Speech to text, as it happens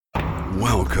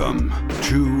Welcome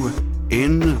to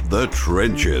In the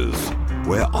Trenches,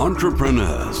 where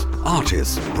entrepreneurs,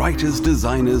 artists, writers,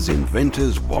 designers,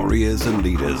 inventors, warriors, and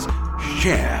leaders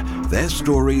share their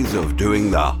stories of doing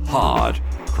the hard,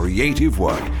 creative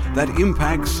work that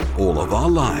impacts all of our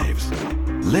lives.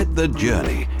 Let the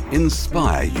journey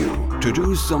inspire you to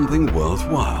do something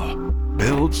worthwhile,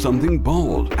 build something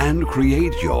bold, and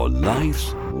create your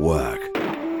life's work.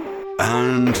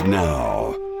 And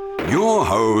now, your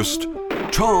host,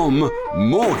 Tom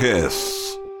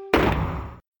Morkis.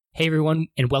 Hey everyone,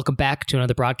 and welcome back to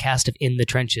another broadcast of In the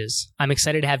Trenches. I'm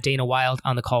excited to have Dana Wilde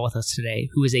on the call with us today,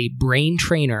 who is a brain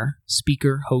trainer,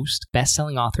 speaker, host,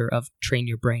 best-selling author of Train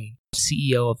Your Brain,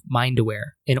 CEO of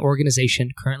MindAware, an organization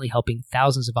currently helping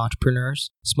thousands of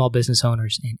entrepreneurs, small business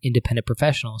owners, and independent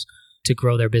professionals to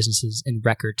grow their businesses in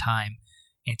record time.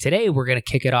 And today we're going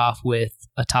to kick it off with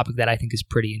a topic that I think is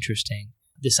pretty interesting.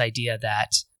 This idea that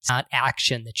it's not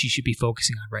action that you should be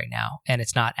focusing on right now, and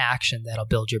it's not action that'll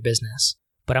build your business.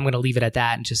 But I'm going to leave it at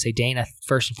that and just say, Dana,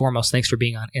 first and foremost, thanks for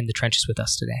being on In the Trenches with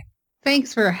us today.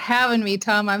 Thanks for having me,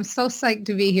 Tom. I'm so psyched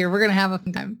to be here. We're going to have a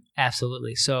fun time.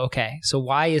 Absolutely. So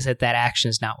why is it that action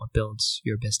is not what builds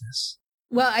your business?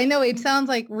 Well, I know it sounds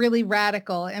like really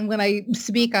radical. And when I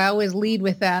speak, I always lead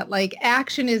with that. Like,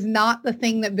 action is not the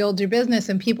thing that builds your business.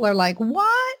 And people are like,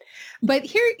 what? But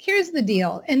here's the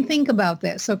deal. And think about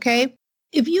this, okay?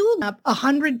 If you look up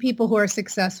 100 people who are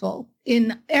successful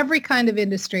in every kind of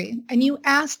industry and you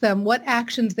ask them what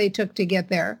actions they took to get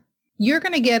there, you're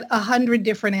going to get 100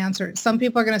 different answers. Some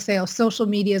people are going to say, oh, social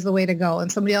media is the way to go.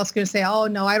 And somebody else is going to say, oh,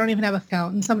 no, I don't even have an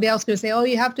account. And somebody else is going to say, oh,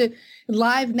 you have to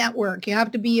live network. You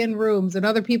have to be in rooms. And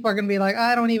other people are going to be like,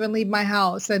 I don't even leave my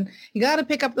house. And you got to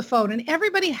pick up the phone. And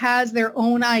everybody has their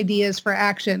own ideas for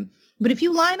action. But if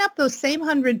you line up those same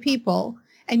 100 people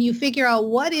and you figure out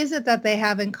what is it that they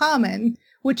have in common,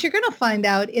 what you're going to find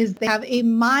out is they have a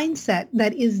mindset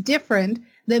that is different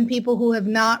than people who have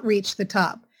not reached the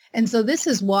top. And so this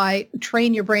is why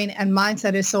Train Your Brain and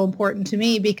mindset is so important to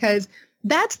me, because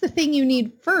that's the thing you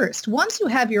need first. Once you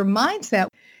have your mindset,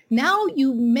 now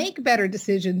you make better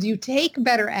decisions. You take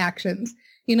better actions.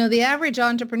 You know, the average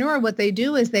entrepreneur, what they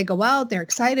do is they go out, they're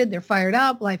excited, they're fired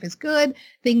up, life is good,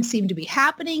 things seem to be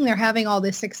happening, they're having all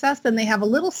this success, then they have a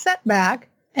little setback.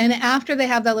 And after they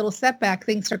have that little setback,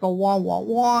 things start to go wah, wah,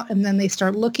 wah, and then they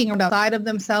start looking outside of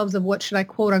themselves of what should I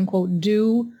quote unquote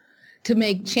do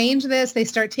to change this. They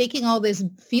start taking all this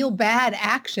feel bad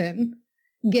action,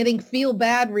 getting feel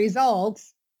bad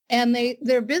results, and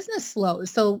their business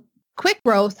slows. So quick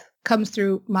growth comes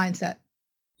through mindset.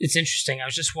 It's interesting. I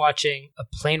was just watching a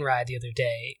plane ride the other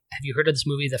day. Have you heard of this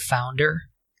movie, The Founder?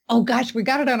 Oh gosh, we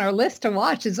got it on our list to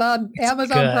watch. It's on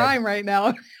Amazon Prime right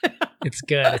now. It's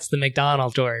good. It's the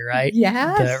McDonald's story, right?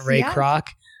 Yes. The Ray Kroc.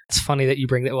 It's funny that you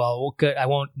bring that. Well, good. I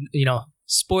won't,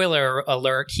 spoiler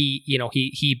alert.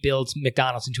 He builds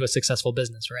McDonald's into a successful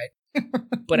business, right?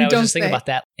 But I was just thinking about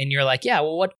that. And you're like, yeah,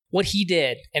 well, what he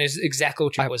did. And it's exactly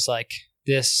what I was like,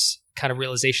 this kind of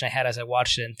realization I had as I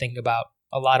watched it and thinking about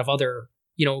a lot of other,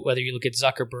 whether you look at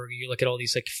Zuckerberg or you look at all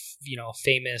these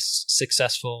famous,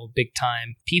 successful, big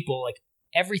time people, like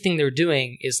everything they're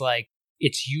doing is like,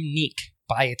 it's unique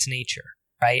by its nature,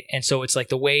 right? And so it's like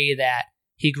the way that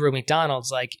he grew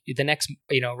McDonald's, like the next,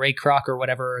 Ray Kroc or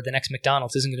whatever, the next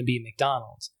McDonald's isn't going to be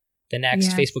McDonald's. The next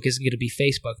Facebook isn't going to be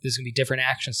Facebook. There's going to be different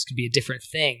actions. It's going to be a different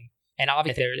thing. And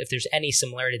obviously, if there's any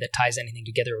similarity that ties anything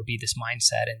together, it would be this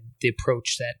mindset and the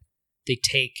approach that they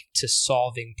take to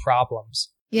solving problems.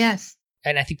 Yes.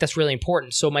 And I think that's really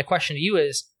important. So my question to you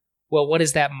is, well, what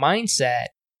is that mindset?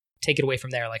 Take it away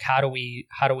from there. Like, how do we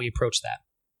approach that?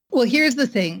 Well, here's the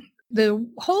thing. The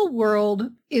whole world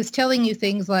is telling you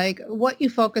things like what you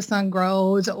focus on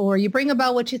grows, or you bring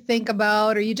about what you think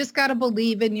about, or you just got to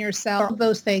believe in yourself,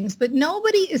 those things. But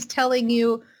nobody is telling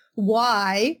you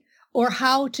why or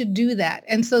how to do that.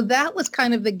 And so that was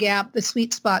kind of the gap, the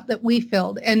sweet spot that we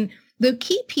filled. And the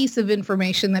key piece of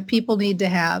information that people need to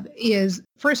have is,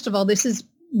 first of all, this is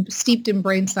steeped in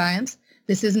brain science.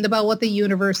 This isn't about what the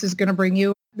universe is going to bring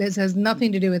you. This has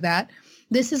nothing to do with that.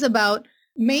 This is about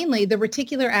mainly the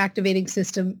reticular activating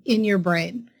system in your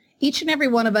brain. Each and every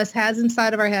one of us has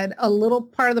inside of our head a little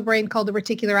part of the brain called the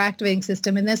reticular activating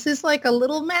system. And this is like a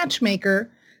little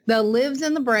matchmaker that lives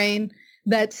in the brain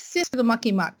that sits the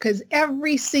mucky muck. Because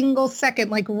every single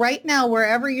second, like right now,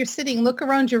 wherever you're sitting, look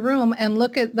around your room and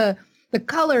look at the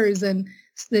colors and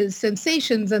the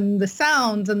sensations and the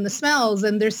sounds and the smells.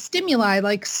 And there's stimuli,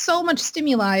 like so much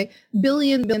stimuli,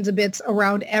 billions of bits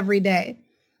around every day.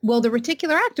 Well, the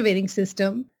reticular activating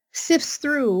system sifts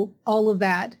through all of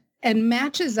that and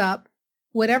matches up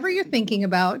whatever you're thinking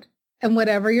about and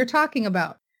whatever you're talking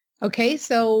about. Okay,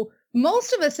 so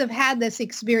Most of us have had this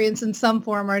experience in some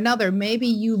form or another. Maybe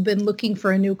you've been looking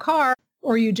for a new car,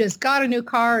 or you just got a new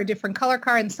car, a different color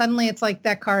car, and suddenly it's like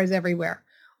that car is everywhere.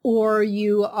 Or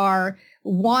you are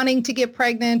wanting to get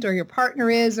pregnant, or your partner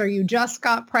is, or you just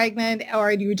got pregnant,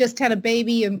 or you just had a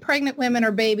baby, and pregnant women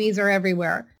or babies are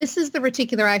everywhere. This is the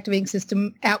reticular activating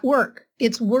system at work.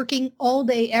 It's working all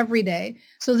day, every day.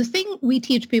 So the thing we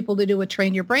teach people to do with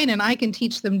Train Your Brain, and I can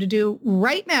teach them to do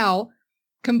right now,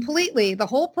 completely, the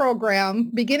whole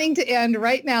program, beginning to end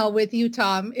right now with you,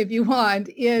 Tom, if you want,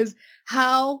 is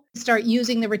how to start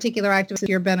using the reticular activating system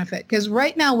to your benefit. Because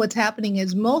right now what's happening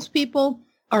is most people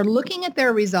are looking at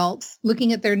their results,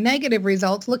 looking at their negative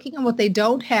results, looking at what they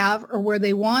don't have or where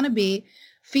they want to be,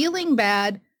 feeling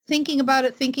bad, thinking about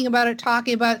it,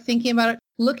 talking about it, thinking about it,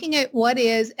 looking at what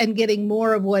is and getting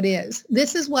more of what is.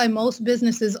 This is why most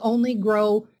businesses only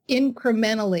grow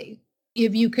incrementally.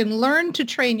 If you can learn to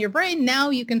train your brain,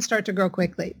 now you can start to grow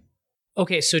quickly.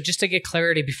 Okay, so just to get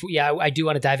clarity before, I do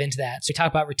want to dive into that. So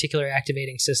talk about reticular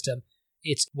activating system.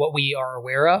 It's what we are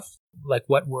aware of, like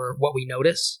what we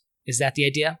notice. Is that the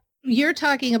idea? You're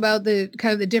talking about the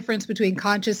kind of the difference between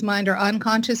conscious mind or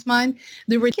unconscious mind.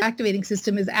 The reticular activating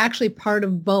system is actually part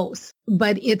of both,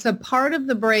 but it's a part of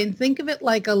the brain. Think of it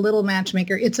like a little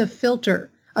matchmaker. It's a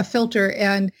filter,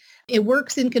 and it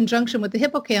works in conjunction with the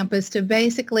hippocampus to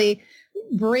basically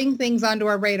bring things onto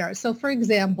our radar. So for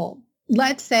example,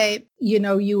 let's say,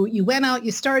 you went out,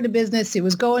 you started a business, it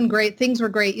was going great, things were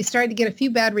great, you started to get a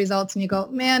few bad results and you go,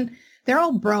 man, they're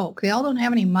all broke. They all don't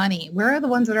have any money. Where are the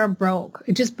ones that are broke?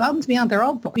 It just bums me out. They're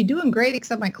all broke. We're doing great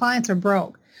except my clients are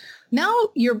broke. Now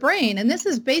your brain, and this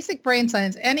is basic brain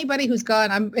science, anybody who's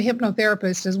gone, I'm a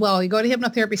hypnotherapist as well. You go to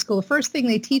hypnotherapy school, the first thing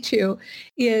they teach you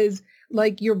is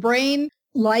like your brain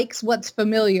likes what's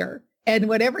familiar. And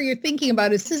whatever you're thinking about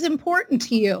this is important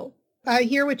to you. I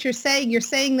hear what you're saying. You're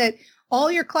saying that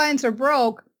all your clients are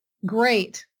broke.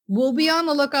 Great. We'll be on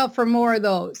the lookout for more of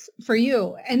those for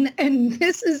you. And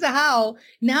this is how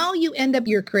now you end up,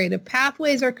 your creative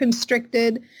pathways are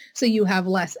constricted. So you have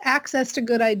less access to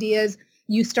good ideas.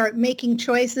 You start making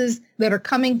choices that are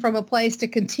coming from a place to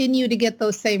continue to get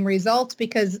those same results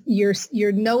because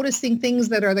you're noticing things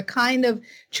that are the kind of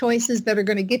choices that are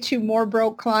going to get you more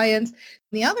broke clients.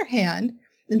 On the other hand,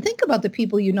 and think about the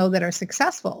people that are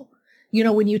successful.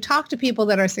 When you talk to people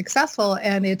that are successful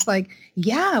and it's like,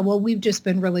 yeah, well, we've just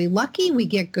been really lucky. We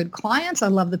get good clients. I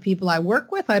love the people I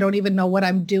work with. I don't even know what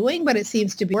I'm doing, but it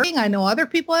seems to be working. I know other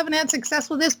people haven't had success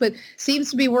with this, but seems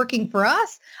to be working for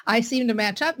us. I seem to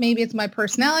match up. Maybe it's my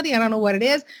personality. I don't know what it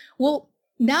is. Well,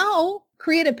 now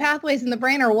creative pathways in the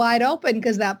brain are wide open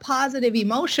because that positive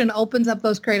emotion opens up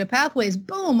those creative pathways.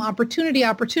 Boom, opportunity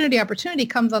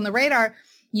comes on the radar.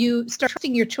 You start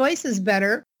trusting your choices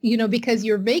better, because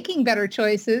you're making better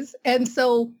choices. And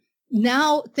so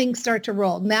now things start to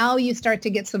roll. Now you start to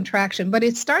get some traction, but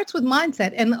it starts with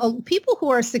mindset. And people who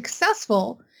are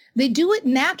successful, they do it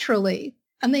naturally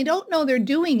and they don't know they're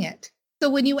doing it. So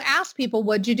when you ask people,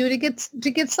 what'd you do to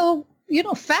get so,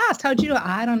 fast? How'd you do it?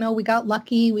 I don't know. We got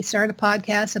lucky. We started a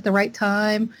podcast at the right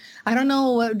time. I don't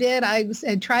know what I did. I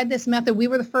tried this method. We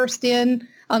were the first in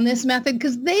on this method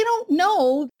because they don't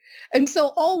know. And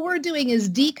so all we're doing is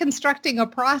deconstructing a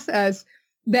process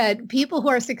that people who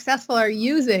are successful are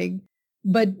using,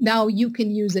 but now you can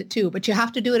use it too, but you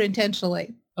have to do it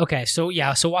intentionally. Okay. So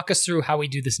walk us through how we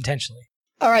do this intentionally.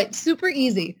 All right. Super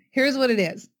easy. Here's what it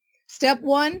is. Step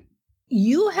one,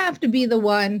 you have to be the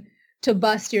one to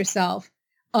bust yourself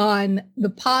on the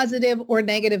positive or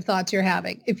negative thoughts you're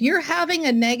having. If you're having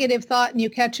a negative thought and you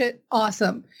catch it,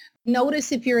 awesome.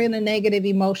 Notice if you're in a negative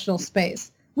emotional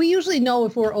space. We usually know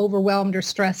if we're overwhelmed or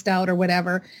stressed out or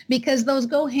whatever, because those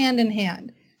go hand in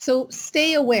hand. So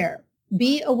stay aware,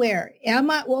 be aware.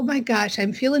 Oh my gosh,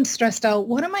 I'm feeling stressed out.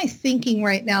 What am I thinking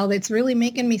right now that's really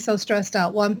making me so stressed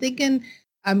out? Well, I'm thinking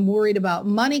I'm worried about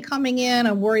money coming in.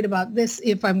 I'm worried about this,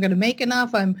 if I'm going to make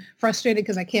enough. I'm frustrated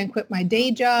because I can't quit my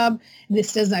day job.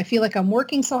 I feel like I'm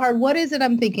working so hard. What is it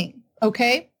I'm thinking?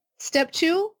 Okay. Step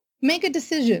two, make a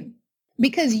decision.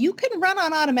 Because you can run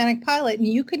on automatic pilot and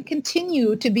you can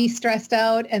continue to be stressed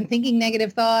out and thinking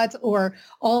negative thoughts or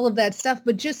all of that stuff.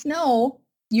 But just know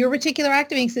your reticular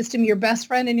activating system, your best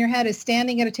friend in your head, is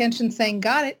standing at attention saying,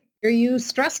 got it. Are you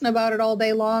stressing about it all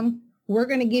day long? We're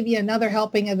going to give you another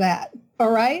helping of that.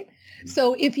 All right.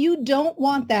 So if you don't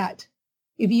want that,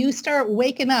 if you start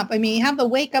waking up, you have the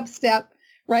wake up step,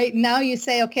 right? Now you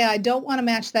say, okay, I don't want to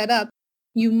match that up.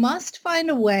 You must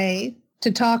find a way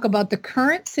to talk about the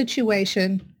current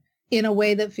situation in a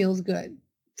way that feels good.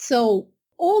 So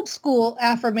old school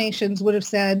affirmations would have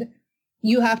said,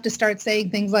 you have to start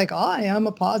saying things like, I am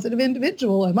a positive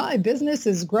individual and my business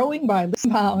is growing by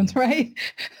pounds, right?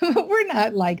 We're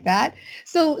not like that.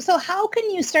 So how can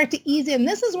you start to ease in?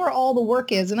 This is where all the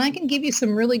work is. And I can give you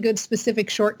some really good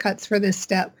specific shortcuts for this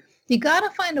step. You got to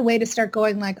find a way to start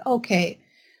going like, okay,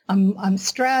 I'm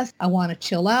stressed. I want to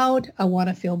chill out. I want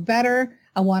to feel better.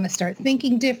 I want to start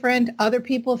thinking different. Other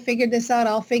people figured this out.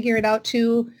 I'll figure it out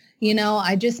too.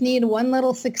 I just need one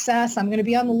little success. I'm going to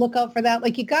be on the lookout for that.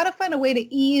 Like, you got to find a way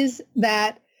to ease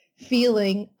that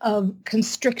feeling of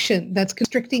constriction that's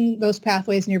constricting those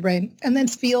pathways in your brain, and then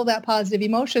feel that positive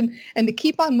emotion and to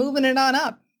keep on moving it on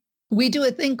up. We do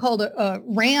a thing called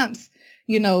rants,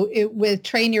 with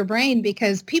Train Your Brain,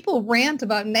 because people rant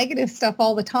about negative stuff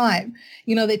all the time.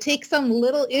 They take some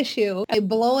little issue, they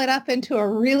blow it up into a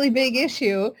really big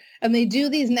issue, and they do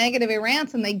these negative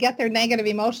rants and they get their negative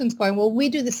emotions going. Well, we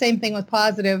do the same thing with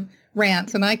positive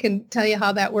rants, and I can tell you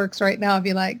how that works right now if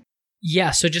you like.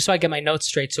 Yeah, so just so I get my notes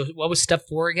straight. So what was step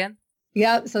 4 again?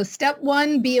 Yeah, so step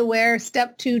 1, be aware.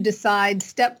 Step 2, decide.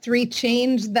 Step 3,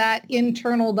 change that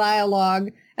internal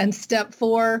dialogue. And step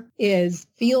 4 is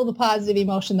feel the positive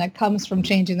emotion that comes from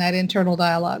changing that internal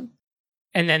dialogue.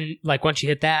 And then, like, once you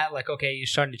hit that, like, okay, you're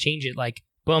starting to change it. Like,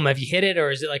 boom, have you hit it? Or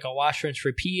is it like a wash, rinse,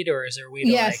 repeat? Or is there a way to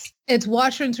Yes, it's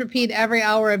wash, rinse, repeat every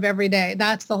hour of every day.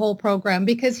 That's the whole program.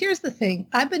 Because here's the thing.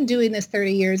 I've been doing this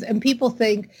 30 years and people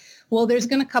think, well, there's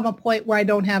going to come a point where I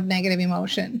don't have negative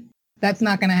emotion. That's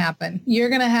not going to happen. You're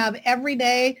going to have every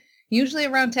day, usually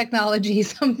around technology,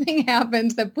 something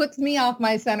happens that puts me off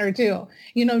my center too.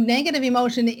 Negative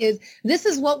emotion this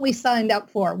is what we signed up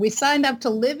for. We signed up to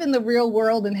live in the real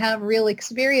world and have real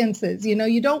experiences.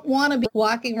 You don't want to be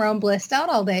walking around blissed out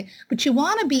all day, but you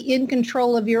want to be in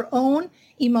control of your own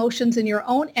emotions and your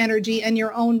own energy and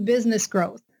your own business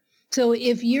growth. So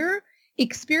if you're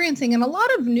experiencing, and a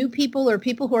lot of new people or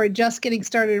people who are just getting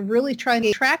started really trying to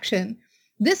get traction,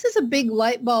 this is a big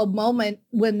light bulb moment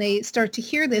when they start to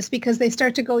hear this, because they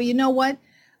start to go, you know what?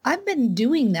 I've been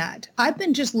doing that. I've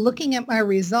been just looking at my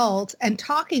results and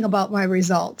talking about my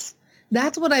results.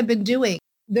 That's what I've been doing.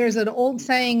 There's an old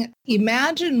saying,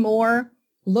 imagine more,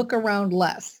 look around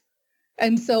less.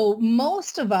 And so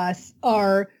most of us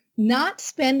are not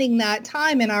spending that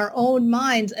time in our own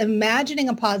minds, imagining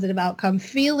a positive outcome,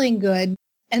 feeling good,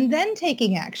 and then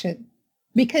taking action.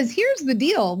 Because here's the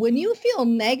deal. When you feel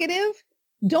negative,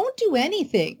 don't do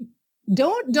anything.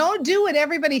 Don't do what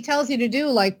everybody tells you to do,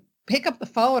 like pick up the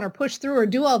phone or push through or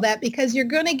do all that, because you're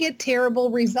going to get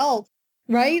terrible results,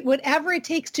 right? Whatever it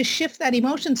takes to shift that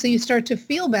emotion so you start to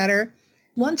feel better.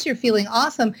 Once you're feeling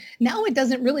awesome, now it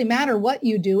doesn't really matter what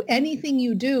you do. Anything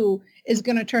you do is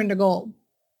going to turn to gold.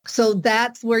 So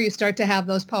that's where you start to have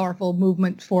those powerful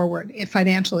movement forward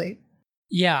financially.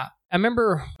 Yeah. I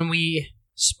remember when we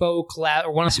spoke,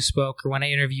 or when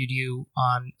I interviewed you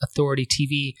on Authority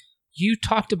TV, you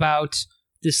talked about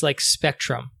this like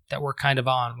spectrum that we're kind of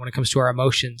on when it comes to our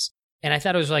emotions. And I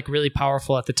thought it was like really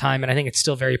powerful at the time. And I think it's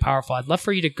still very powerful. I'd love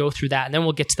for you to go through that. And then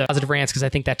we'll get to the positive rants, because I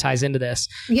think that ties into this.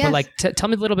 Yes. But like, tell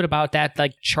me a little bit about that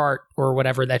like chart or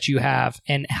whatever that you have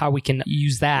and how we can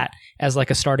use that as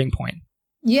like a starting point.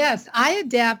 Yes, I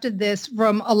adapted this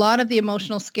from a lot of the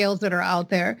emotional scales that are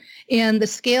out there. And the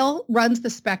scale runs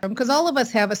the spectrum, because all of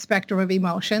us have a spectrum of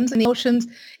emotions. And emotions,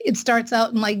 it starts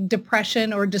out in like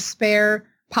depression or despair,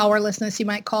 powerlessness, you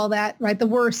might call that, right? The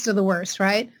worst of the worst,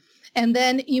 right? And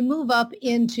then you move up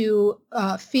into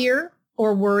fear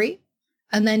or worry.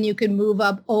 And then you can move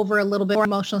up over a little bit more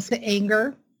emotional to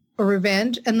anger or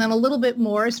revenge. And then a little bit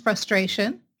more is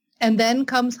frustration. And then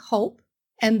comes hope.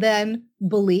 And then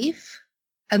belief.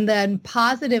 And then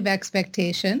positive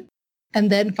expectation, and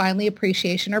then finally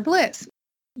appreciation or bliss.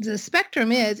 The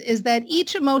spectrum is that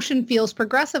each emotion feels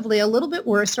progressively a little bit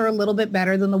worse or a little bit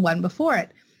better than the one before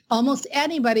it. Almost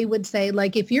anybody would say,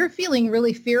 like, if you're feeling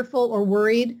really fearful or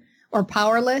worried or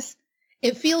powerless,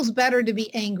 it feels better to be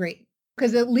angry,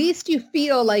 because at least you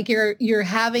feel like you're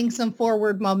having some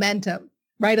forward momentum,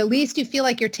 right? At least you feel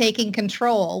like you're taking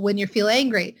control when you feel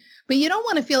angry. But you don't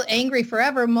want to feel angry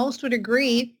forever. Most would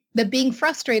agree that being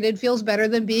frustrated feels better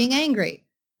than being angry.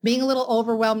 Being a little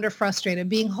overwhelmed or frustrated.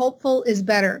 Being hopeful is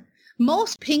better.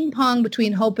 Most ping pong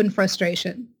between hope and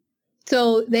frustration.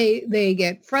 So they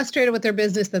get frustrated with their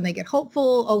business, then they get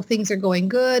hopeful. Oh, things are going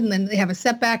good. And then they have a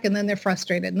setback, and then they're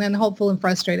frustrated, and then hopeful and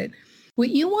frustrated. What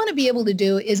you want to be able to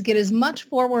do is get as much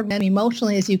forward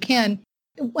emotionally as you can.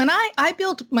 When I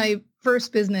built my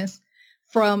first business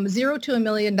from $0 to $1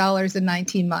 million in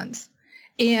 19 months.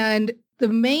 And the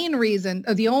main reason,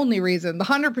 or the only reason, the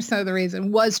 100% of the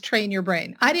reason was Train Your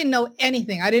Brain. I didn't know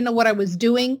anything. I didn't know what I was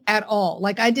doing at all.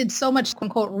 Like, I did so much, quote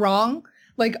unquote, wrong.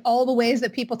 like all the ways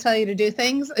that people tell you to do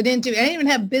things. I didn't even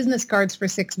have business cards for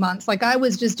 6 months. Like I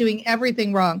was just doing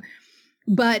everything wrong.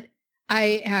 But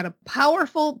I had a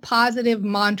powerful, positive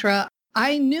mantra.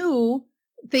 I knew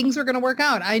things were going to work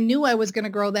out. I knew I was going to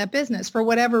grow that business for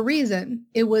whatever reason.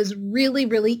 It was really,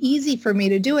 really easy for me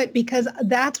to do it because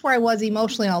that's where I was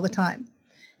emotionally all the time.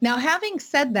 Now, having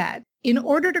said that, in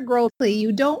order to grow,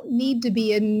 you don't need to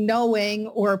be in knowing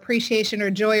or appreciation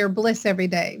or joy or bliss every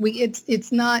day.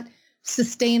 It's not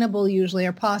sustainable usually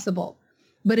or possible.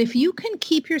 But if you can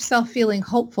keep yourself feeling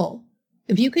hopeful,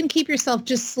 if you can keep yourself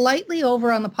just slightly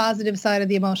over on the positive side of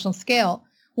the emotional scale,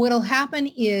 what'll happen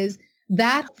is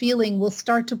that feeling will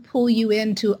start to pull you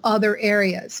into other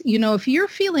areas. You know, if you're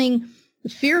feeling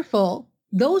fearful,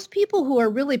 those people who are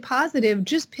really positive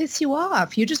just piss you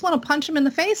off. You just want to punch them in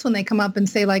the face when they come up and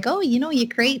say like, oh, you know, you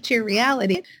create your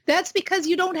reality. That's because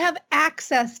you don't have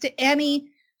access to any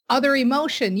other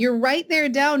emotion. You're right there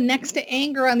down next to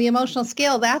anger on the emotional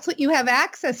scale. That's what you have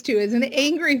access to is an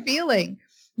angry feeling.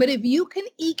 But if you can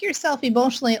eke yourself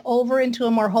emotionally over into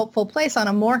a more hopeful place on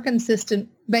a more consistent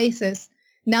basis,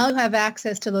 now you have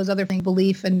access to those other things,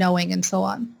 belief and knowing and so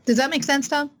on. Does that make sense,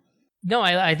 Tom? No,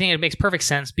 I think it makes perfect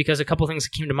sense because a couple of things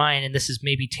that came to mind, and this is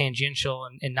maybe tangential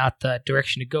and not the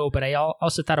direction to go, but I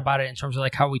also thought about it in terms of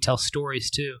like how we tell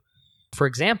stories too. For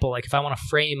example, like if I want to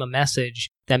frame a message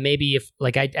that maybe if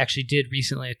like I actually did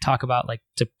recently talk about like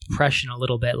depression a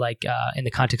little bit, like in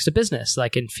the context of business,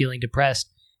 like in feeling depressed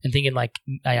and thinking like,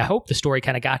 I hope the story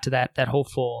kind of got to that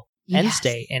hopeful end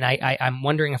state. And I'm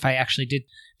wondering if I actually did.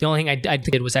 The only thing I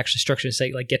did was actually structure to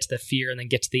say like get to the fear and then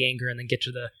get to the anger and then get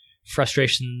to the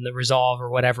frustration, the resolve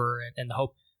or whatever, and the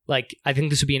hope. Like, I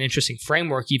think this would be an interesting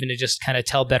framework even to just kind of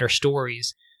tell better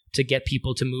stories to get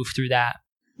people to move through that.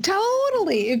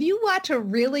 Totally. If you watch a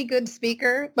really good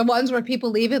speaker, the ones where people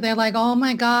leave it, they're like, oh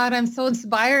my God, I'm so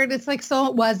inspired. It's like, so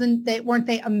it wasn't, weren't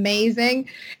they amazing?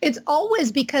 It's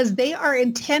always because they are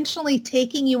intentionally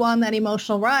taking you on that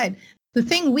emotional ride. The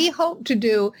thing we hope to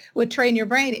do with Train Your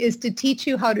Brain is to teach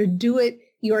you how to do it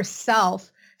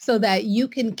yourself so that you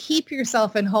can keep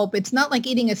yourself in hope. It's not like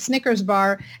eating a Snickers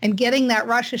bar and getting that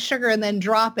rush of sugar and then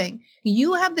dropping.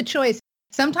 You have the choice.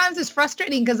 Sometimes it's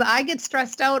frustrating because I get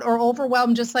stressed out or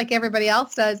overwhelmed just like everybody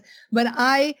else does. But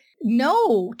I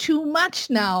know too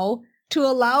much now to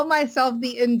allow myself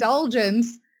the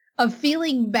indulgence of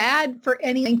feeling bad for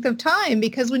any length of time.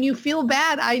 Because when you feel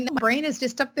bad, I know my brain is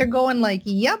just up there going like,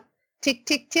 yep. Tick,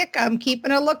 tick, tick. I'm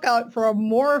keeping a lookout for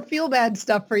more feel bad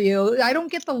stuff for you. I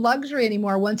don't get the luxury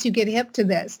anymore once you get hip to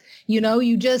this. You know,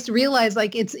 you just realize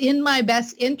like it's in my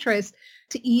best interest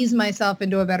to ease myself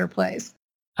into a better place.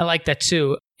 I like that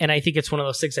too. And I think it's one of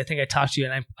those things I think I talked to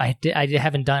you and I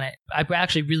haven't done it. I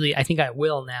actually really, I think I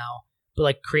will now, but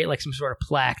like create like some sort of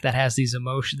plaque that has this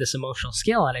emotional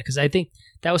scale on it. Cause I think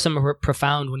that was something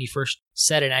profound when you first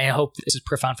said it. And I hope this is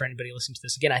profound for anybody listening to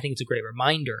this. Again, I think it's a great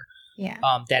reminder. Yeah.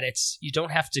 That you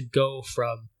don't have to go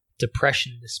from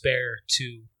depression and despair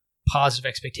to positive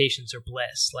expectations or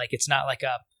bliss. Like it's not like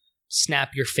a snap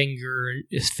your finger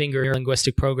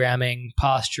linguistic programming,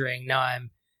 posturing. Now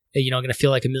I'm, going to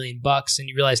feel like $1 million and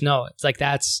you realize, no, it's like,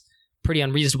 that's pretty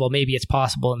unreasonable. Maybe it's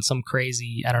possible in some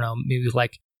crazy,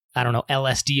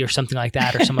 LSD or something like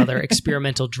that, or some other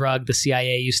experimental drug the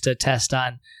CIA used to test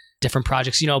on different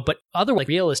projects, but other like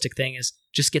realistic thing is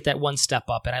just get that one step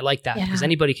up. And I like that because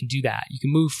anybody can do that. You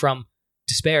can move from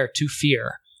despair to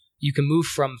fear. You can move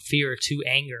from fear to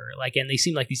anger. And they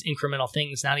seem like these incremental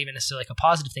things, not even necessarily like a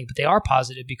positive thing, but they are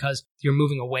positive because you're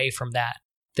moving away from that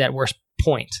worst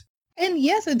point. And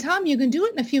yes, and Tom, you can do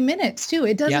it in a few minutes too.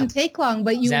 It doesn't take long,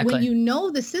 but when you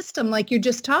know the system, like you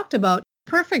just talked about,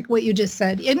 perfect what you just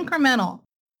said, incremental.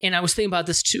 And I was thinking about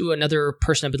this too. Another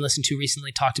person I've been listening to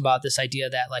recently talked about this idea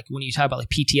that like when you talk about like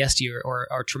PTSD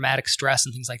or traumatic stress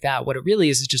and things like that, what it really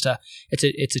is just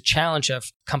it's a challenge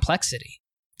of complexity.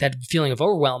 That feeling of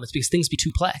overwhelm is because things be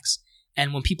too complex.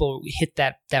 And when people hit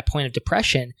that point of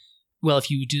depression, well,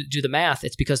 if you do the math,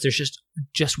 it's because there's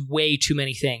just way too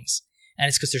many things. And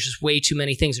it's because there's just way too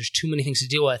many things. There's too many things to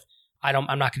deal with. I'm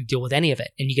not going to deal with any of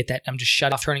it. And you get that I'm just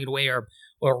shut off, turning it away, or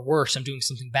worse, I'm doing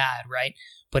something bad, right?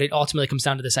 But it ultimately comes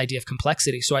down to this idea of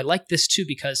complexity. So I like this too,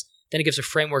 because then it gives a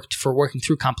framework for working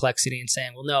through complexity and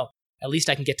saying, well, no, at least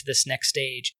I can get to this next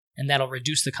stage and that'll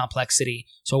reduce the complexity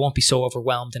so I won't be so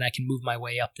overwhelmed and I can move my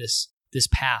way up this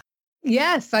path.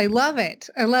 Yes, I love it.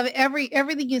 I love it.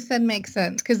 Everything you said makes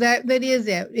sense because that is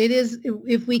it. It is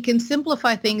if we can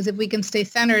simplify things, if we can stay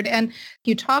centered. And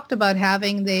you talked about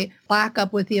having the plaque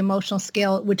up with the emotional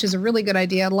scale, which is a really good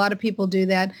idea. A lot of people do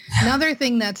that. Another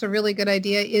thing that's a really good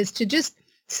idea is to just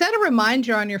set a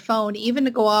reminder on your phone, even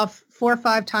to go off 4 or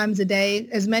 5 times a day,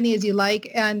 as many as you like.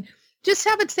 And Just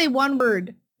have it say one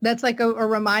word that's like a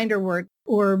reminder word,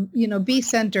 or, be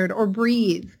centered, or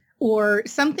breathe, or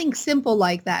something simple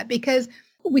like that. Because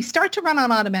we start to run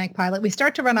on automatic pilot. We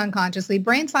start to run unconsciously.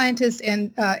 Brain scientists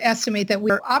estimate that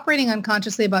we're operating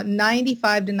unconsciously about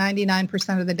 95 to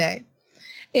 99% of the day.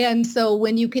 And so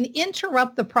when you can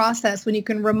interrupt the process, when you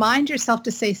can remind yourself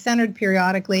to stay centered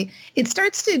periodically, it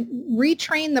starts to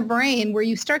retrain the brain, where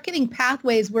you start getting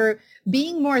pathways where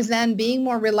being more zen, being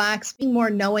more relaxed, being more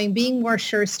knowing, being more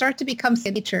sure start to become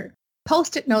nature.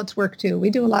 Post-it notes work too. We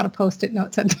do a lot of Post-it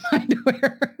notes at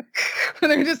Mindware.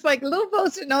 They're just like little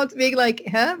Post-it notes being like,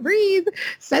 breathe,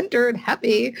 centered,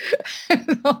 happy,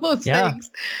 all those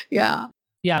things. Yeah.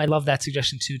 Yeah, I love that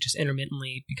suggestion too, just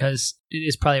intermittently, because it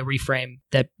is probably a reframe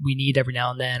that we need every now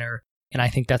and then, and I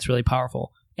think that's really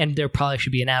powerful. And there probably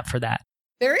should be an app for that.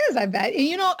 There is, I bet.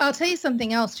 And, I'll tell you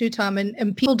something else too, Tom,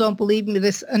 and people don't believe me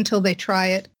this until they try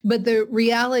it. But the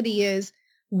reality is,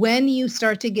 when you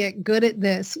start to get good at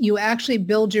this, you actually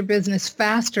build your business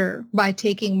faster by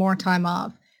taking more time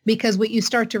off. Because what you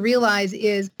start to realize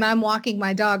is, when I'm walking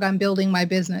my dog, I'm building my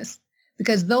business.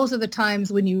 Because those are the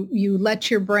times when you let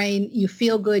your brain, you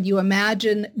feel good, you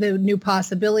imagine the new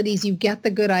possibilities, you get the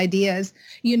good ideas,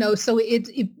 so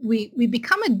we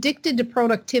become addicted to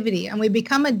productivity, and we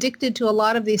become addicted to a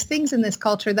lot of these things in this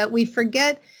culture that we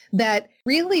forget that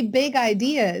really big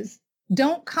ideas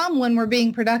don't come when we're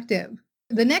being productive.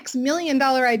 The next $1 million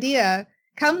idea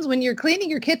comes when you're cleaning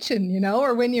your kitchen,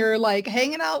 or when you're like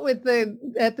hanging out at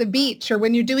the beach, or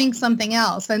when you're doing something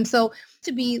else. And so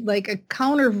to be like a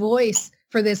counter voice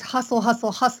for this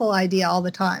hustle idea all the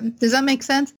time. Does that make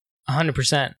sense?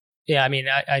 100%. Yeah. I mean,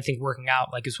 I think working out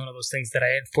is one of those things that I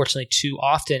unfortunately too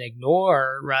often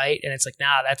ignore. Right. And it's like,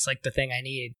 that's like the thing I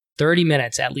need. 30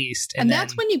 minutes at least. And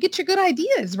that's when you get your good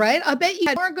ideas, right? I bet you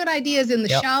have more good ideas in the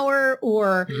shower,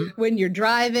 or when you're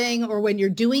driving, or when you're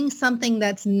doing something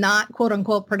that's not quote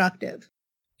unquote productive.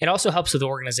 It also helps with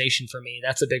organization for me.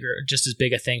 That's just as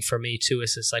big a thing for me too,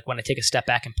 is it's like when I take a step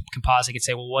back and compose, I can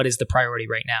say, well, what is the priority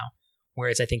right now?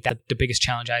 Whereas I think that the biggest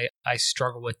challenge I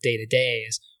struggle with day to day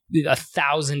is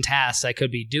 1,000 tasks I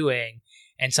could be doing.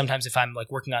 And sometimes if I'm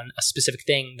like working on a specific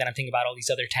thing, then I'm thinking about all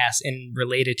these other tasks and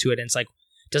related to it. And it's like,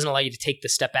 it doesn't allow you to take the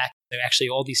step back. Actually,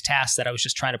 all these tasks that I was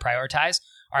just trying to prioritize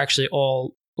are actually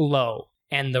all low.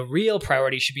 And the real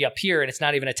priority should be up here. And it's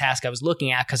not even a task I was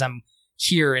looking at, because I'm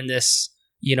here in this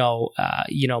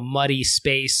muddy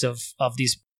space of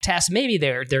these tasks. Maybe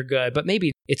they're good, but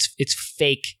maybe it's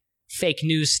fake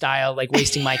news style, like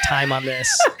wasting my time on this.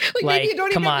 like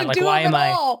come on, like why am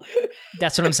I?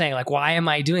 That's what I'm saying. Like, why am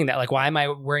I doing that? Like, why am I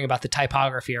worrying about the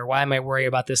typography, or why am I worrying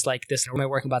about this, or am I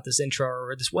worrying about this intro,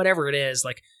 or this, whatever it is?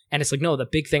 Like, and it's like, no, the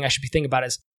big thing I should be thinking about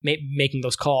is making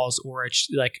those calls, or it's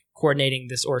like coordinating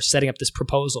this, or setting up this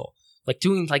proposal. Like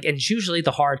doing and it's usually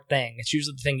the hard thing. It's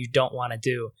usually the thing you don't want to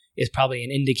do is probably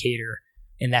an indicator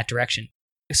in that direction.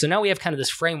 So now we have kind of this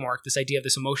framework, this idea of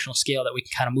this emotional scale that we can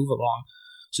kind of move along.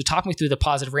 So talk me through the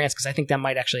positive rants, because I think that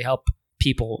might actually help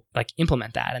people like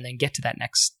implement that and then get to that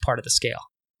next part of the scale.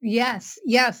 Yes,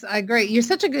 I agree. You're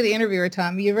such a good interviewer,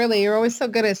 Tom. You're always so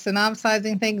good at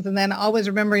synopsizing things and then always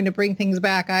remembering to bring things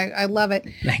back. I love it.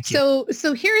 Thank you.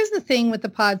 So here's the thing with the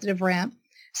positive rant.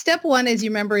 Step 1, as you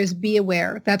remember, is be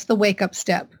aware. That's the wake up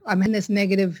step. I'm in this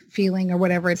negative feeling or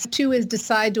whatever. Step 2 is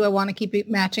decide, do I want to keep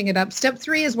matching it up? Step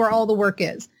 3 is where all the work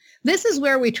is. This is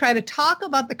where we try to talk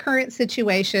about the current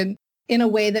situation in a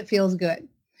way that feels good.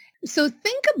 So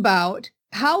think about,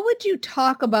 how would you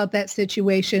talk about that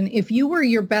situation if you were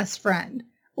your best friend,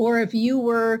 or if you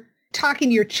were talking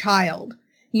to your child?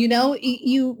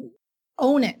 You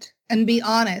own it and be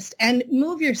honest and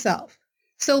move yourself.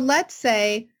 So let's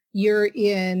say you're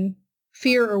in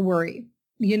fear or worry,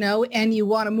 and you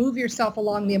want to move yourself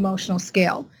along the emotional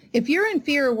scale. If you're in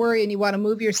fear or worry and you want to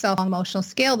move yourself on the emotional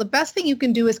scale, the best thing you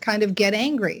can do is kind of get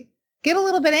angry. Get a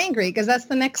little bit angry, because that's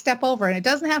the next step over. And it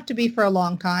doesn't have to be for a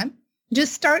long time.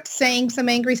 Just start saying some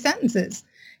angry sentences.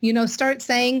 Start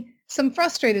saying some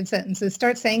frustrated sentences.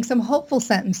 Start saying some hopeful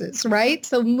sentences, right?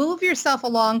 So move yourself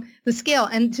along the scale.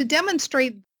 And to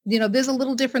demonstrate, this is a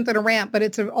little different than a rant, but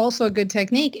it's also a good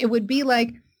technique. It would be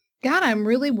like, God, I'm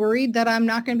really worried that I'm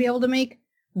not going to be able to make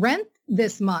rent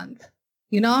this month.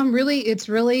 I'm really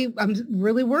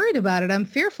worried about it. I'm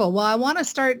fearful. Well, I want to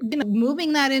start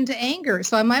moving that into anger.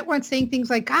 So I might want saying things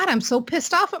like, God, I'm so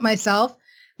pissed off at myself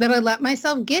that I let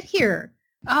myself get here.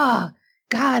 God,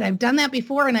 I've done that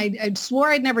before, and I swore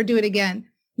I'd never do it again.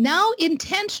 Now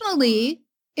intentionally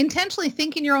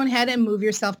think in your own head and move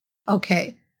yourself.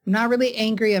 Okay, I'm not really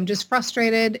angry. I'm just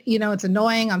frustrated. It's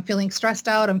annoying. I'm feeling stressed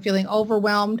out. I'm feeling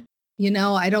overwhelmed.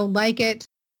 I don't like it.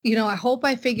 I hope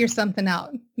I figure something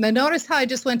out. Now notice how I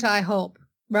just went to I hope,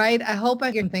 right? I hope I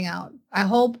figure something out. I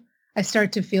hope I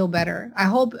start to feel better. I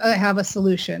hope I have a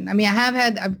solution. I mean,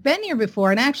 I've been here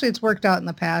before, and actually it's worked out in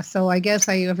the past. So I guess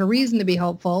I have a reason to be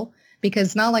hopeful, because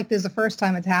it's not like this is the first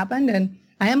time it's happened. And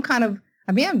I've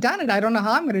done it. I don't know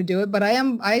how I'm going to do it, but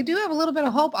I do have a little bit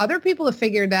of hope. Other people have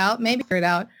figured it out, maybe figured it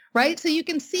out, right? So you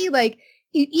can see, like,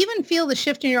 you even feel the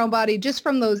shift in your own body just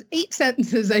from those 8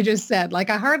 sentences I just said. Like,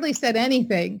 I hardly said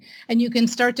anything, and you can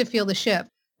start to feel the shift.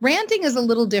 Ranting is a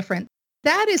little different.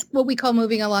 That is what we call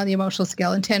moving along the emotional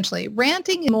scale intentionally.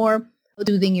 Ranting is more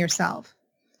soothing yourself.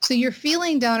 So you're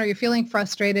feeling down or you're feeling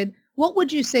frustrated. What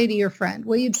would you say to your friend?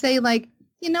 Well, you'd say, like,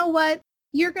 you know what?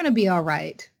 You're going to be all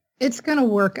right. It's going to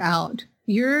work out.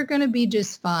 You're going to be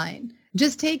just fine.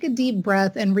 Just take a deep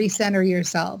breath and recenter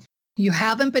yourself. You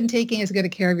haven't been taking as good a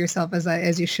care of yourself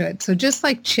as you should. So just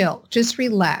like chill, just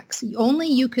relax. Only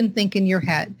you can think in your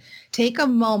head. Take a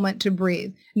moment to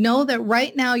breathe. Know that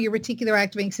right now your reticular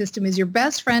activating system is your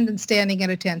best friend and standing at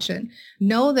attention.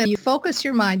 Know that you focus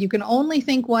your mind. You can only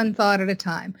think one thought at a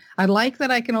time. I like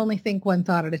that I can only think one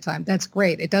thought at a time. That's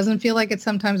great. It doesn't feel like it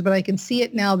sometimes, but I can see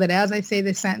it now that as I say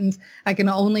this sentence, I can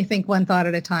only think one thought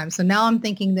at a time. So now I'm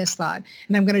thinking this thought,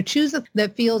 and I'm going to choose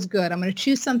that feels good. I'm going to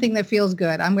choose something that feels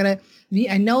good.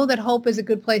 I know that hope is a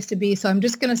good place to be, so I'm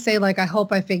just going to say, like, I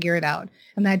hope I figure it out.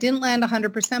 And that didn't land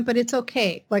 100%, but it's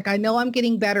okay. Like, I know I'm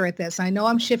getting better at this. I know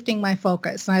I'm shifting my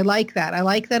focus. And I like that. I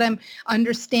like that I'm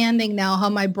understanding now how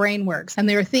my brain works. And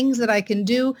there are things that I can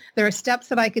do. There are steps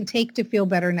that I can take to feel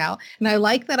better now. And I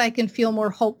like that I can feel more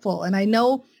hopeful. And I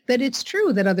know that it's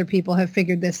true that other people have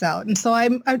figured this out. And so I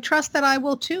trust that I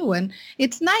will too. And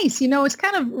it's nice, it's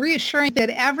kind of reassuring that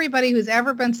everybody who's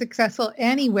ever been successful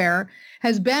anywhere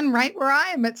has been right where I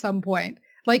am at some point.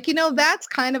 Like, that's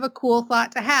kind of a cool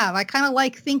thought to have. I kind of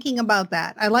like thinking about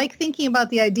that. I like thinking about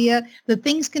the idea that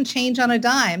things can change on a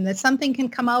dime, that something can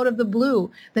come out of the blue,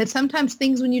 that sometimes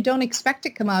things when you don't expect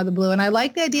it come out of the blue. And I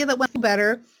like the idea that when I feel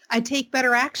better, I take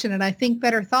better action and I think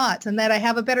better thoughts, and that I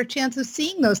have a better chance of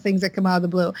seeing those things that come out of the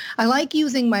blue. I like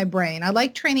using my brain. I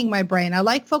like training my brain. I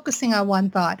like focusing on one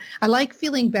thought. I like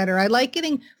feeling better. I like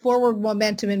getting forward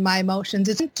momentum in my emotions.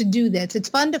 It's fun to do this. It's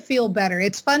fun to feel better.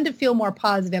 It's fun to feel more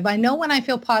positive. I know when I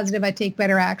feel positive, I take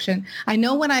better action. I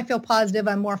know when I feel positive,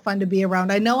 I'm more fun to be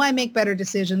around. I know I make better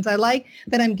decisions. I like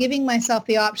that I'm giving myself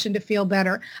the option to feel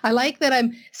better. I like that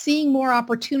I'm seeing more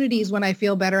opportunities when I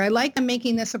feel better. I like I'm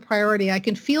making this a priority. I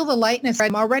can feel the lightness.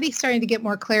 I'm already starting to get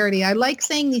more clarity. I like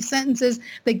saying these sentences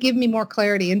that give me more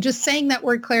clarity, and just saying that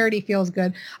word clarity feels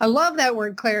good. I love that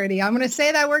word clarity. I'm going to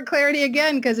say that word clarity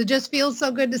again because it just feels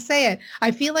so good to say it. I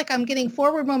feel like I'm getting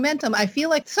forward momentum. I feel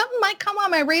like something might come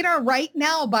on my radar right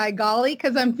now, by golly,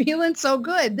 because I'm feeling so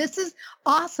good. This is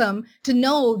awesome to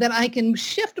know that I can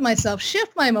shift myself,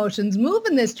 shift my emotions, move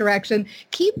in this direction,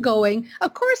 keep going.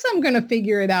 Of course I'm going to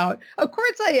figure it out. Of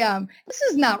course I am. This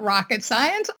is not rocket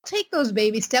science. I'll take those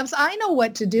baby steps. I know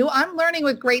what to do. I'm learning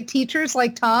with great teachers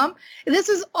like Tom. This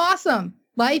is awesome.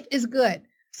 Life is good.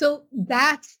 So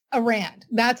that's a rant.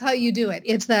 That's how you do it.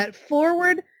 It's that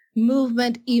forward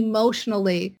movement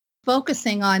emotionally,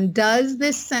 focusing on, does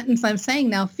this sentence I'm saying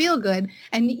now feel good?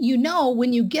 And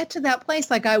when you get to that place,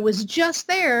 like I was just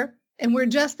there and we're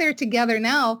just there together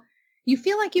now, you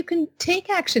feel like you can take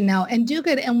action now and do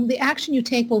good. And the action you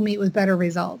take will meet with better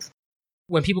results.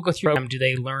 When people go through, do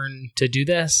they learn to do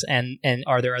this? And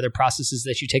are there other processes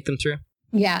that you take them through?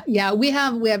 Yeah. We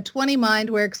have 20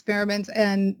 Mindware experiments,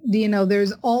 and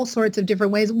there's all sorts of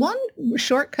different ways. One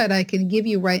shortcut I can give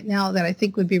you right now that I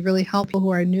think would be really helpful who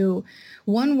are new.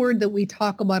 One word that we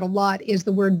talk about a lot is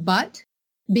the word but,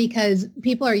 because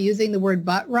people are using the word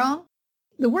but wrong.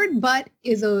 The word but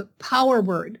is a power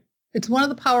word. It's one of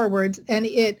the power words, and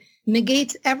it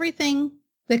negates everything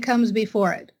that comes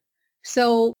before it.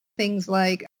 So things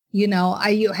like,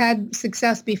 I had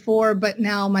success before, but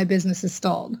now my business is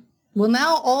stalled. Well,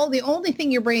 now the only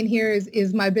thing your brain hears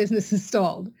is my business is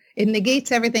stalled. It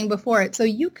negates everything before it. So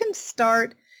you can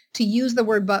start to use the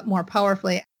word but more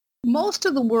powerfully. Most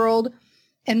of the world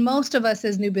and most of us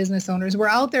as new business owners, we're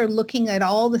out there looking at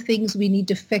all the things we need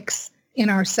to fix in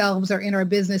ourselves or in our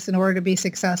business in order to be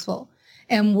successful.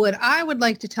 And what I would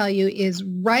like to tell you is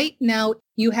right now,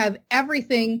 you have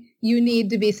everything you need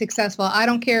to be successful. I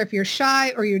don't care if you're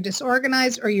shy or you're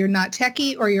disorganized or you're not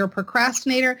techie or you're a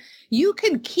procrastinator. You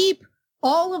can keep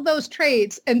all of those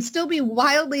traits and still be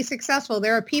wildly successful.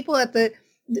 There are people at the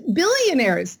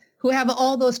billionaires who have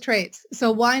all those traits.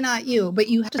 So why not you? But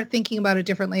you have to start thinking about it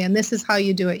differently. And this is how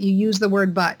you do it. You use the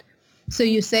word but. So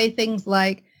you say things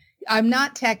like, I'm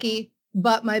not techie,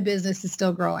 but my business is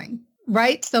still growing.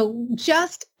 Right? So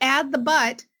just add the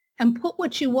but and put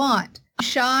what you want.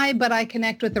 shy, but I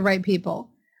connect with the right people.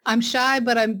 I'm shy,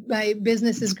 but my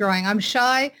business is growing. I'm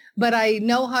shy, but I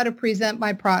know how to present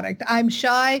my product. I'm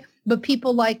shy, but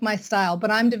people like my style, but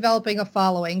I'm developing a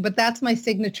following, but that's my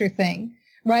signature thing,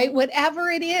 right? Whatever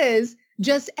it is,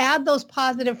 just add those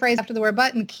positive phrases after the word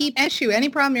but and keep issue any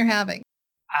problem you're having.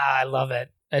 I love it.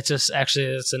 It's just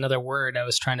actually, it's another word. I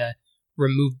was trying to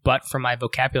remove but from my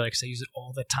vocabulary because I use it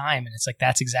all the time. And it's like,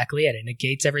 that's exactly it. It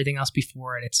negates everything else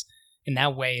before it. It's in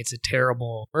that way, it's a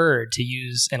terrible word to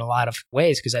use in a lot of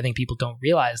ways because I think people don't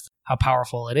realize how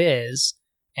powerful it is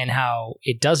and how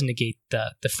it does negate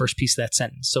the first piece of that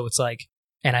sentence. So it's like,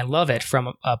 and I love it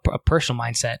from a personal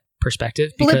mindset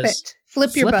perspective. Because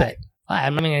Flip your butt.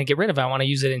 I'm not going to get rid of it. I want to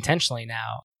use it intentionally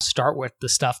now. Start with the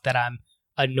stuff that I'm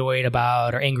annoyed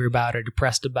about or angry about or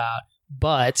depressed about.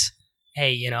 But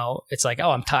hey, it's like,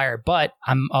 oh, I'm tired, but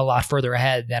I'm a lot further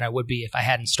ahead than I would be if I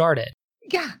hadn't started.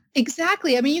 Yeah,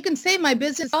 exactly. I mean, you can say my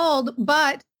business is old,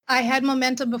 but I had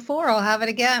momentum before. I'll have it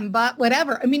again, but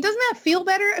whatever. I mean, doesn't that feel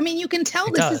better? I mean, you can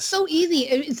tell this is so easy.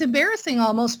 It's embarrassing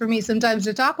almost for me sometimes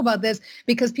to talk about this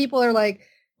because people are like,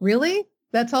 really?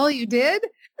 That's all you did?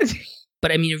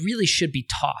 But I mean, it really should be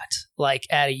taught, like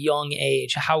at a young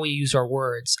age, how we use our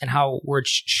words and how words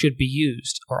should be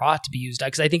used or ought to be used.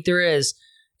 Because I think there is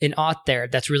an ought there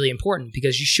that's really important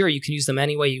because you can use them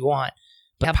any way you want,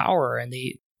 but have power and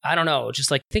I don't know,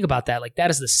 just like think about that. Like that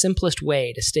is the simplest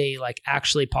way to stay like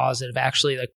actually positive,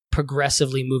 actually like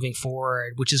progressively moving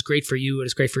forward, which is great for you.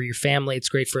 It's great for your family. It's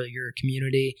great for your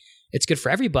community. It's good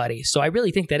for everybody. So I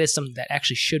really think that is something that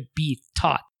actually should be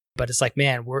taught. But it's like,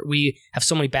 man, we have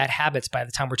so many bad habits by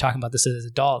the time we're talking about this as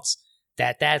adults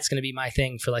that's going to be my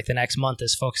thing for like the next month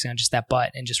is focusing on just that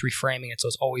but and just reframing it so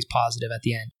it's always positive at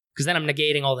the end. Because then I'm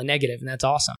negating all the negative and that's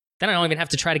awesome. Then I don't even have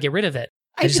to try to get rid of it.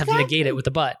 I just have to negate it with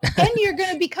the but. And you're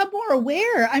going to become more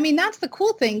aware. I mean, that's the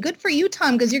cool thing. Good for you,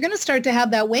 Tom, because you're going to start to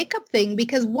have that wake up thing.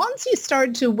 Because once you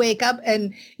start to wake up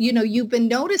and, you've been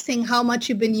noticing how much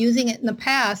you've been using it in the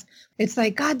past, it's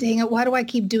like, God dang it, why do I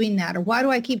keep doing that? Or why do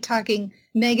I keep talking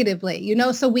negatively?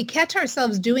 So we catch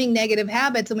ourselves doing negative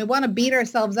habits and we want to beat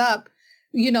ourselves up,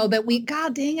 that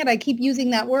God dang it, I keep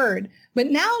using that word. But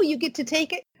now you get to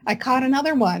take it. I caught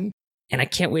another one. And I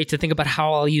can't wait to think about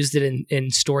how I'll use it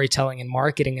in storytelling and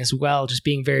marketing as well, just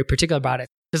being very particular about it.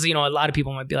 Because, a lot of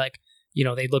people might be like,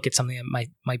 they look at something that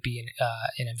might be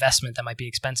an investment that might be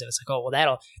expensive. It's like, oh, well,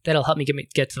 that'll help me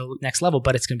get to the next level,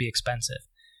 but it's going to be expensive.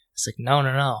 It's like, no.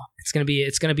 It's going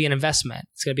to be an investment.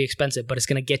 It's going to be expensive, but it's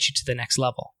going to get you to the next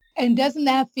level. And doesn't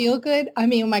that feel good? I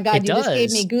mean, oh my God, you just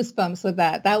gave me goosebumps with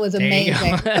that. That was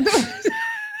amazing.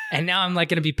 And now I'm like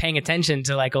going to be paying attention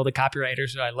to like all the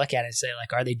copywriters who I look at and say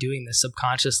like, are they doing this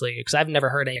subconsciously? Because I've never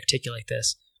heard any articulate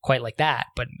this quite like that.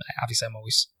 But obviously I'm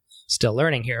always still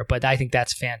learning here. But I think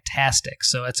that's fantastic.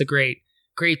 So it's a great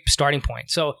starting point.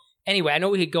 So anyway, I know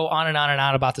we could go on and on and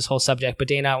on about this whole subject. But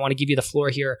Dana, I want to give you the floor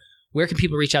here. Where can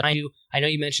people reach out to you? I know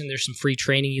you mentioned there's some free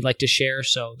training you'd like to share.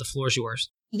 So the floor is yours.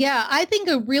 Yeah, I think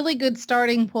a really good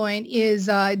starting point is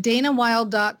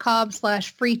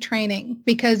danawilde.com/free training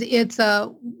because it's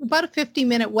about a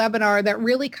 50-minute webinar that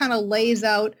really kind of lays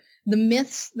out the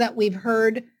myths that we've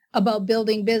heard about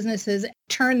building businesses,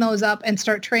 turn those up and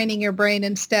start training your brain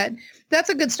instead. That's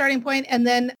a good starting point. And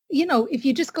then, if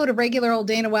you just go to regular old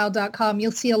danawilde.com,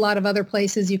 you'll see a lot of other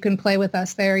places you can play with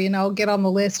us there, get on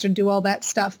the list or do all that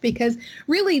stuff because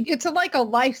really it's like a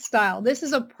lifestyle. This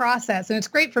is a process and it's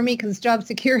great for me because it's job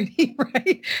security,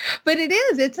 right? But it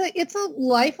is, it's a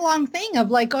lifelong thing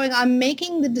of like going, I'm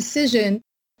making the decision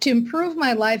to improve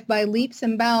my life by leaps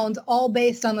and bounds, all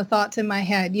based on the thoughts in my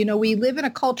head. We live in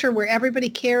a culture where everybody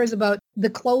cares about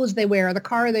the clothes they wear, or the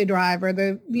car they drive, or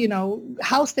the,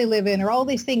 house they live in, or all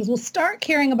these things. We'll start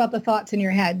caring about the thoughts in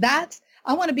your head.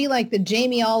 I want to be like the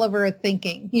Jamie Oliver of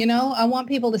thinking, I want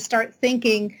people to start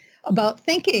thinking about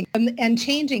thinking and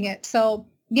changing it. So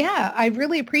yeah, I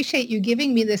really appreciate you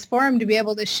giving me this forum to be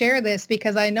able to share this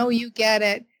because I know you get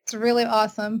it. It's really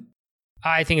awesome.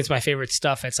 I think it's my favorite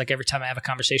stuff. It's like every time I have a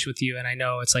conversation with you, and I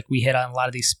know it's like we hit on a lot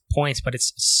of these points, but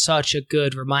it's such a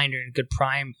good reminder and a good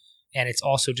prime. And it's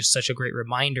also just such a great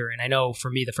reminder. And I know for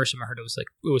me, the first time I heard it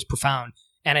was profound.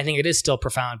 And I think it is still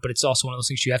profound, but it's also one of those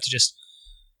things you have to just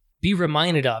be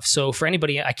reminded of. So for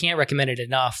anybody, I can't recommend it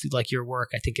enough, like your work.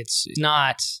 I think it's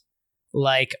not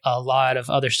like a lot of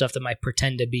other stuff that might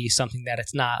pretend to be something that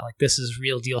it's not. Like this is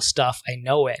real deal stuff. I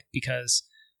know it because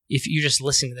if you're just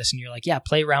listening to this and you're like, yeah,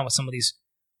 play around with some of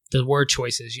the word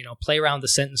choices, play around with the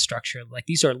sentence structure. Like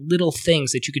these are little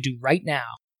things that you could do right now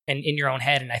and in your own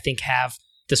head. And I think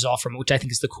this is all from, which I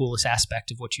think is the coolest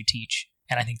aspect of what you teach.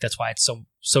 And I think that's why it's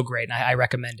so great. And I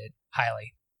recommend it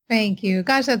highly. Thank you.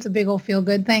 Gosh, that's a big old feel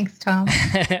good. Thanks, Tom.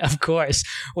 Of course.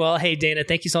 Well, hey, Dana,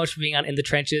 thank you so much for being on In the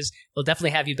Trenches. We'll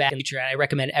definitely have you back in the future. And I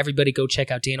recommend everybody go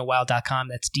check out danawilde.com.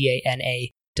 That's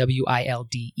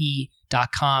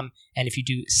DANAWILDE.com. And if you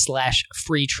do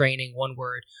 /free training, one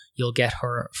word, you'll get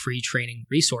her free training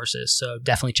resources. So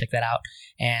definitely check that out.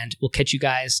 And we'll catch you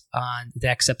guys on the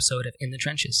next episode of In the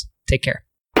Trenches. Take care.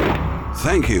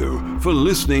 Thank you for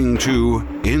listening to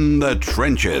In the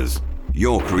Trenches.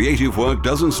 Your creative work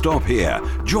doesn't stop here.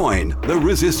 Join the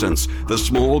Resistance, the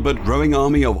small but growing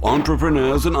army of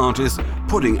entrepreneurs and artists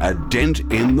putting a dent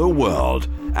in the world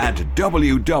at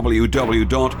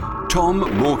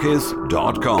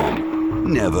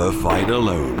www.tommorkes.com. Never fight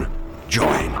alone.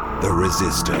 Join the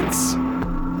Resistance.